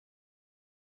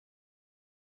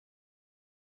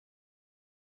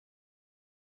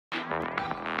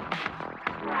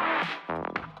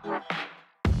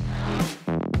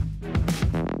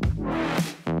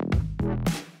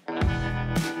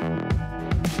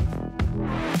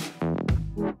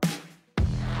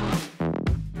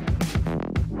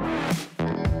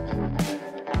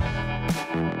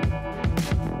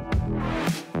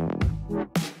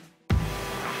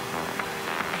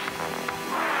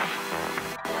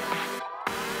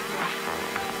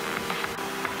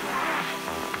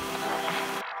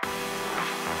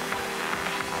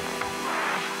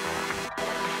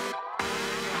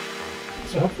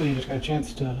hopefully you just got a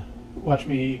chance to watch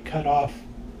me cut off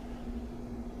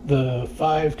the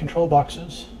 5 control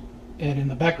boxes, and in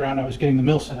the background I was getting the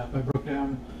mill set up. I broke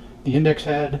down the index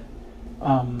head,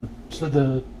 slid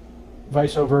the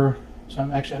vise over so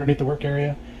I'm actually underneath the work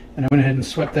area, and I went ahead and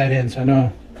swept that in, so I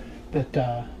know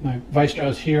that my vise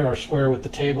jaws here are square with the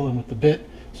table and with the bit,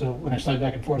 so when I slide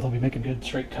back and forth I'll be making good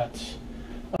straight cuts.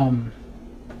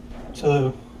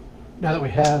 So now that we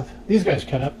have these guys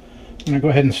cut up, I'm going to go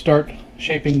ahead and start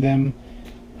shaping them,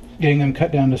 getting them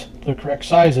cut down to the correct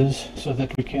sizes so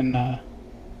that we can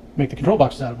make the control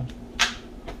boxes out of them.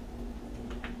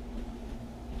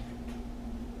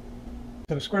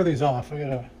 So to square these off, I got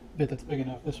a bit that's big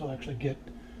enough. This will actually get,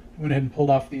 I went ahead and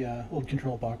pulled off the old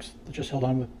control box that just held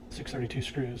on with 632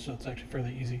 screws, so it's actually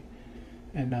fairly easy.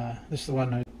 And this is the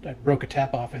one I broke a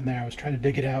tap off in there. I was trying to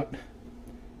dig it out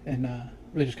and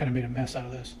really just kind of made a mess out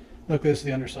of this. Look, this is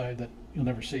the underside that you'll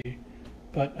never see,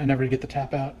 but I never get the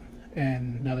tap out,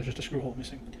 and now there's just a screw hole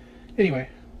missing. Anyway,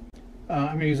 I'm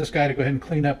going to use this guy to go ahead and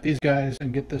clean up these guys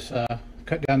and get this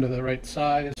cut down to the right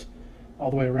size all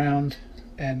the way around,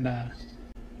 and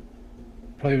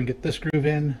probably even get this groove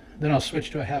in. Then I'll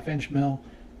switch to a 1/2 inch mill.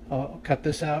 I'll cut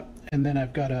this out, and then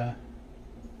I've got a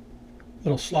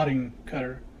little slotting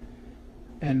cutter,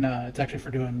 and it's actually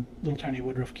for doing little tiny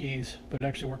woodruff keys, but it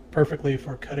actually worked perfectly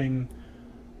for cutting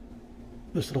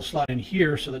this little slot in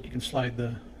here so that you can slide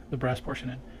the brass portion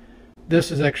in.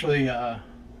 This is actually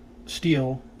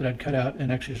steel that I'd cut out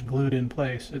and actually just glued in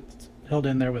place. It's held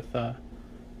in there with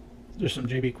just some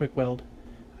JB quick weld.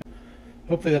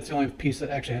 Hopefully that's the only piece that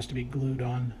actually has to be glued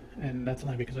on, and that's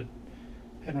only because I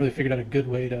hadn't really figured out a good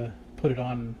way to put it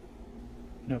on,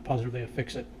 positively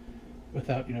affix it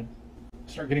without,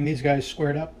 start getting these guys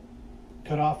squared up,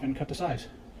 cut off, and cut to size.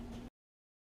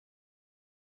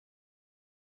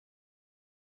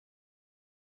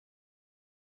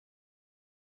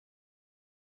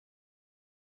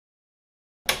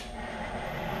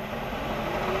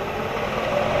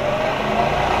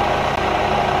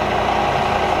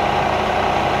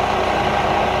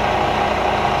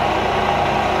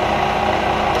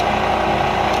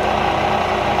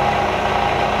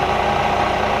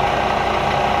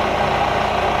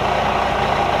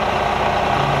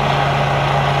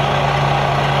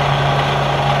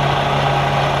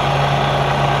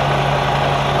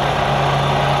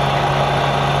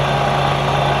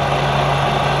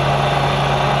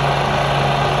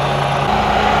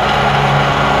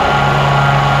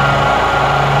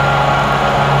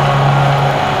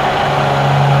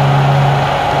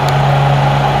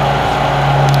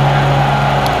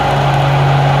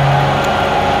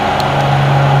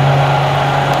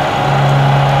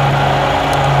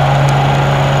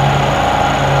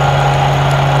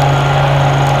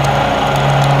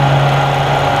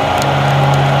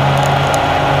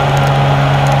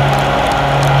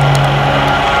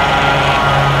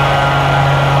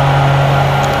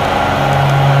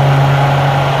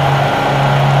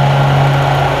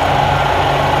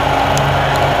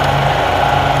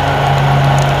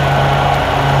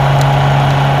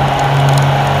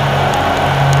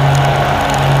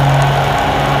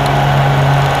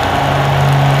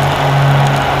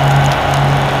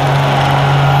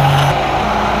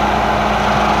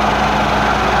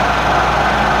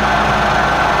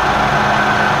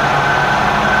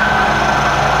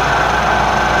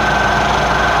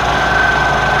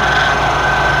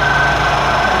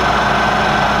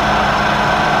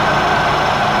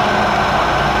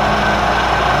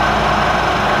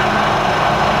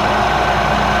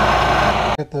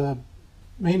 The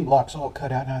main blocks all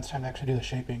cut out. Now it's time to actually do the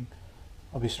shaping.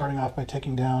 I'll be starting off by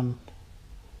taking down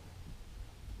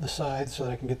the sides so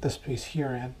that I can get this piece here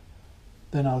in.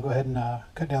 Then I'll go ahead and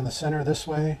cut down the center this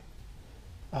way.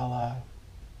 I'll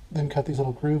then cut these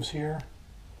little grooves here,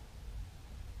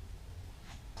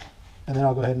 and then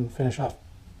I'll go ahead and finish off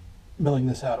milling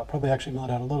this out. I'll probably actually mill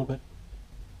it out a little bit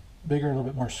bigger, a little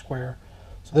bit more square.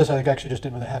 So this I think I actually just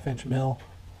did with a 1/2 inch mill,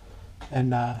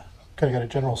 and kind of got a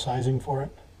general sizing for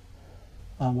it.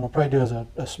 What I'll probably do is a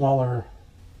smaller,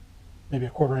 maybe a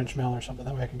 1/4 inch mill or something.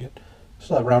 That way I can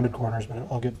still have rounded corners, but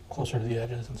I'll get closer to the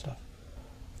edges and stuff.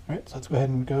 All right, so let's go ahead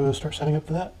and start setting up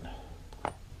for that.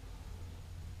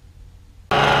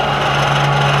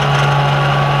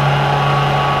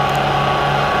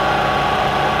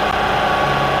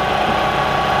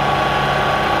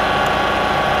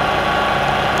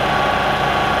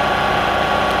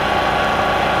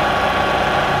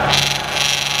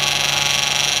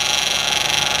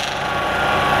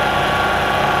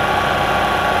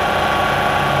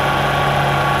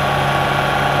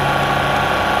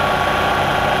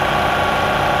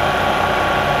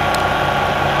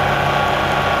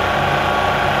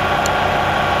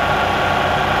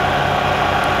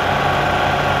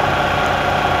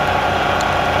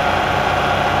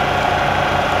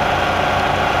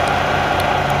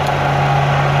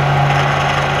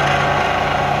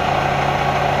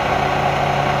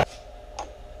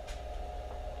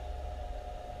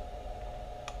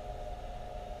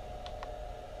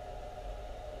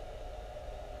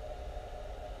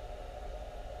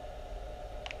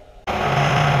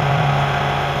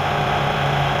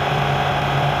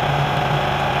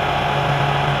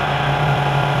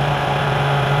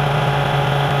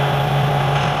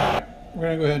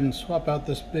 ahead and swap out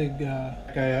this big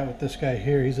guy out with this guy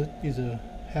here. He's a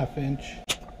 ½ inch.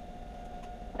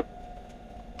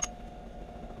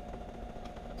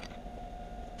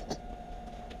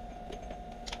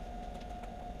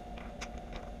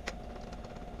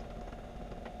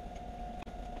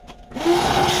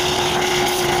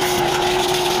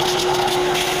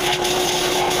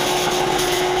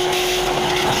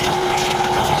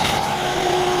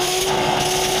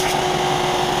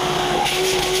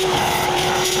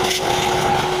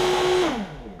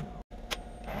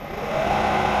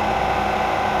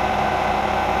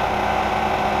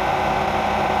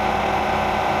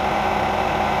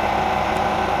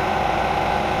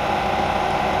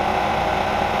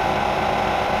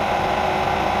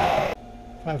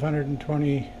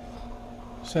 $527.6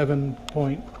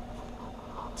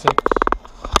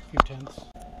 few tenths.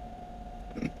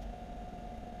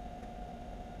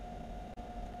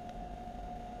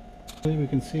 We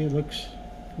can see it looks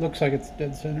like it's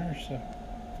dead center, so.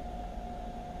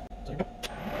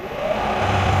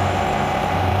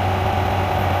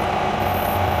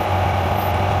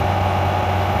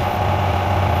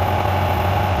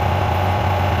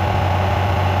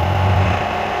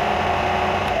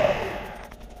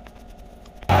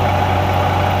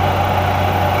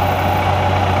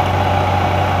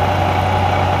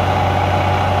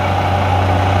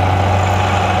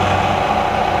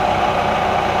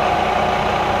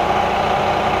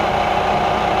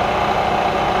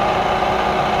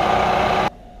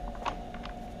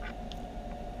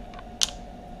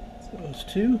 Those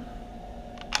two.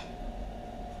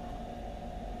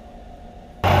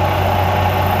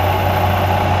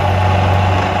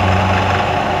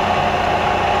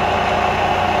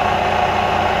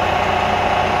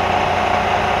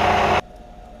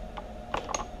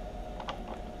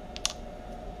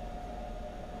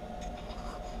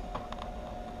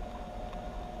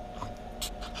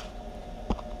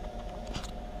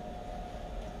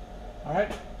 All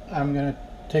right, I'm going to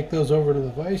take those over to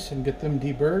the vise and get them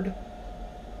deburred,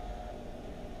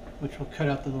 which will cut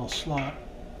out the little slot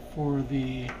for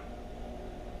the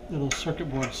little circuit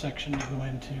board section to go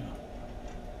into.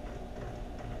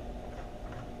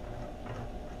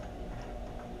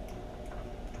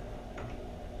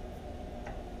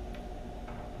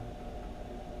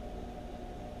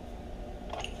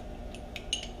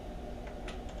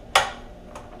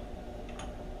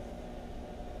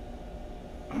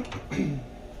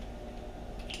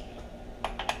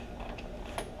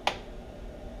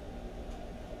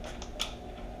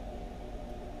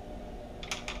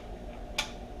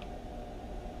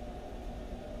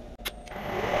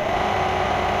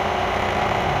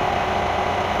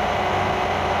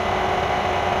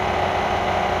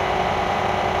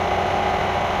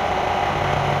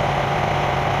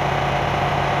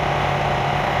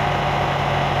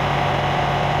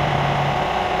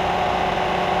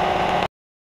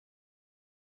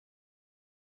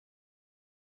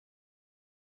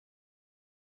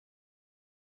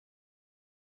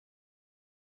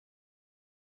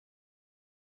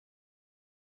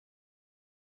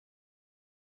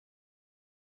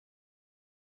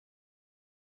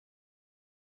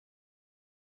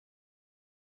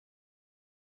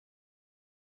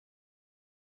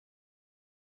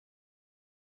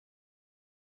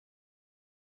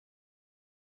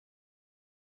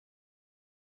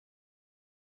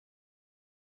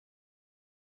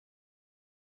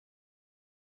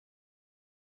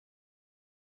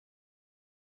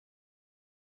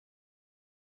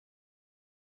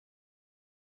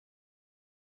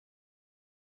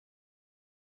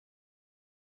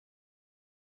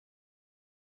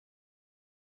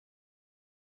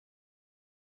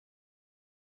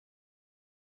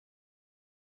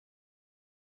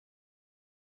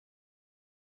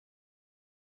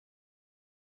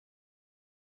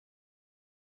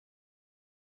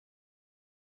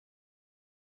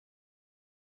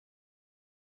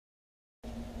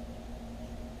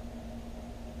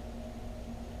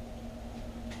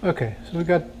 Okay, so we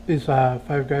got these 5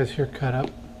 guys here cut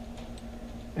up,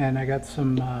 and I got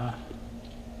some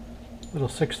little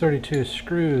 632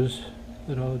 screws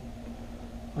that I'll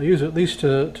use at least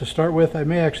to start with. I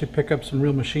may actually pick up some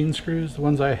real machine screws. The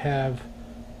ones I have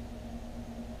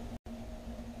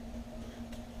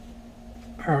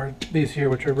are these here,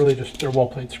 which are really just, they're wall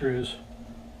plate screws.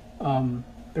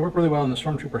 They work really well in the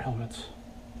Stormtrooper helmets,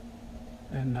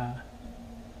 and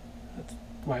that's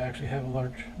why I actually have a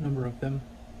large number of them.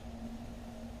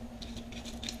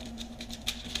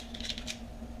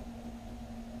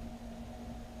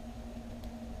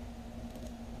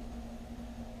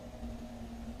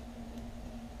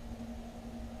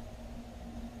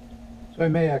 So I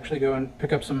may actually go and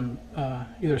pick up some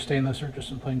either stainless or just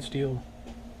some plain steel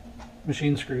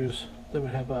machine screws that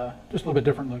would have just a little bit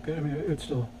different look. I mean, it would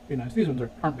still be nice. These ones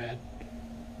aren't bad.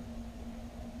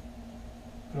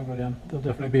 I'll go down. There'll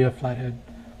definitely be a flathead,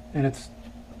 and it's,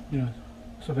 you know,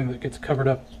 something that gets covered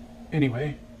up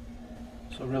anyway.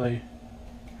 So really,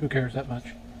 who cares that much?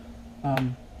 But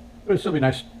it'd still be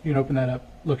nice. You can open that up,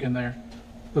 look in there.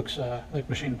 Looks like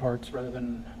machine parts rather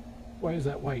than, why is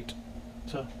that white?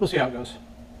 So we'll see how it goes.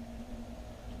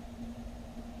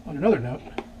 On another note,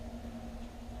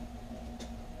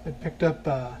 I picked up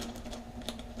it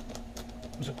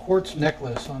was a quartz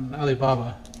necklace on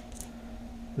Alibaba.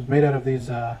 It was made out of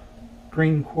these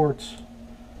green quartz.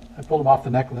 I pulled them off the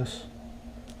necklace.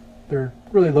 They're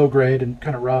really low grade and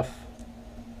kind of rough,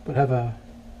 but have a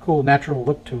cool natural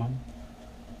look to them.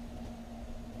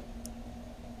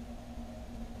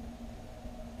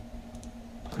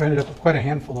 I ended up with quite a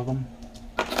handful of them.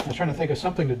 I was trying to think of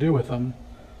something to do with them,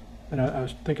 and I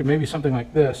was thinking maybe something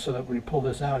like this, so that when you pull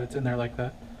this out, it's in there like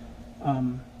that.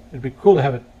 It'd be cool to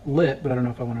have it lit, but I don't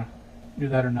know if I want to do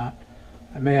that or not.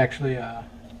 I may actually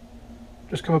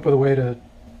just come up with a way to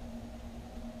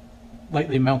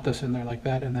lightly mount this in there like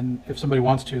that, and then if somebody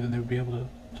wants to, then they would be able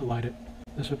to light it.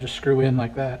 This would just screw in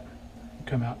like that and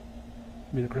come out,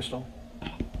 be the crystal.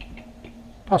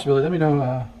 Possibility. Let me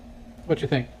know what you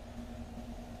think.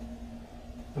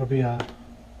 It'll be our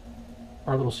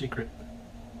little secret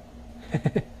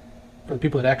for the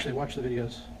people that actually watch the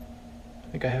videos.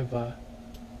 I think I have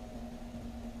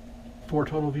 4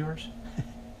 total viewers.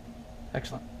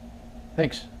 Excellent.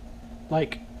 Thanks.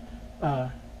 Like,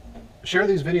 share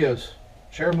these videos.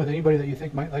 Share them with anybody that you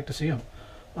think might like to see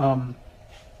them.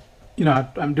 You know,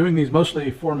 I'm doing these mostly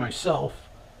for myself,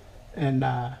 and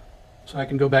so I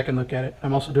can go back and look at it.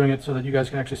 I'm also doing it so that you guys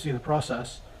can actually see the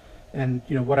process and,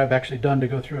 you know, what I've actually done to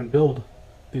go through and build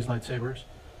these lightsabers.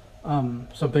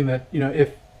 Something that, you know,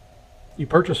 if you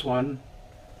purchase one,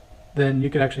 then you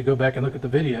can actually go back and look at the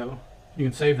video. You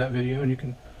can save that video and you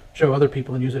can show other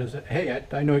people and use it as a, hey,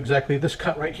 I know exactly this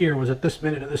cut right here was at this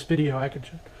minute of this video. I could,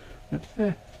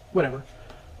 whatever.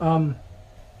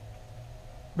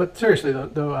 But seriously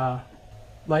though,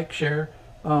 like, share,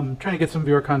 trying to get some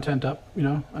viewer content up. You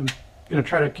know, I'm gonna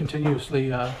try to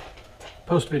continuously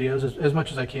post videos as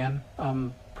much as I can.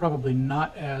 Probably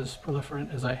not as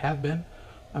proliferant as I have been.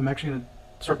 I'm actually gonna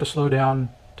start to slow down,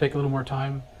 take a little more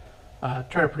time,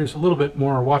 try to produce a little bit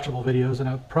more watchable videos, and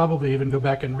I'll probably even go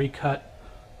back and recut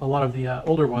a lot of the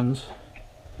older ones.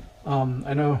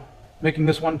 I know making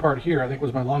this one part here, I think,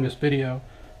 was my longest video,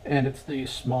 and it's the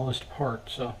smallest part,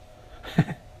 so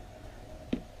try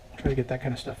to get that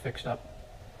kind of stuff fixed up.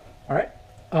 All right,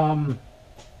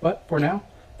 but for now,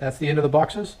 that's the end of the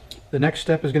boxes. The next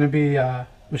step is going to be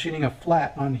machining a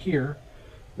flat on here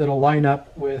that'll line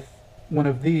up with one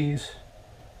of these.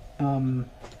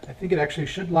 I think it actually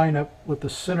should line up with the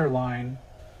center line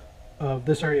of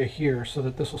this area here, so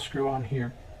that this will screw on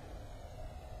here.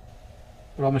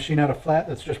 But I'll machine out a flat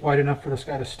that's just wide enough for this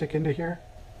guy to stick into here.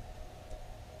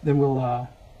 Then we'll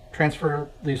transfer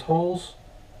these holes,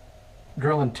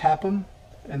 drill and tap them,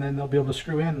 and then they'll be able to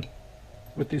screw in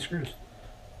with these screws.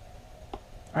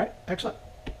 All right, excellent.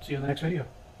 See you in the next video.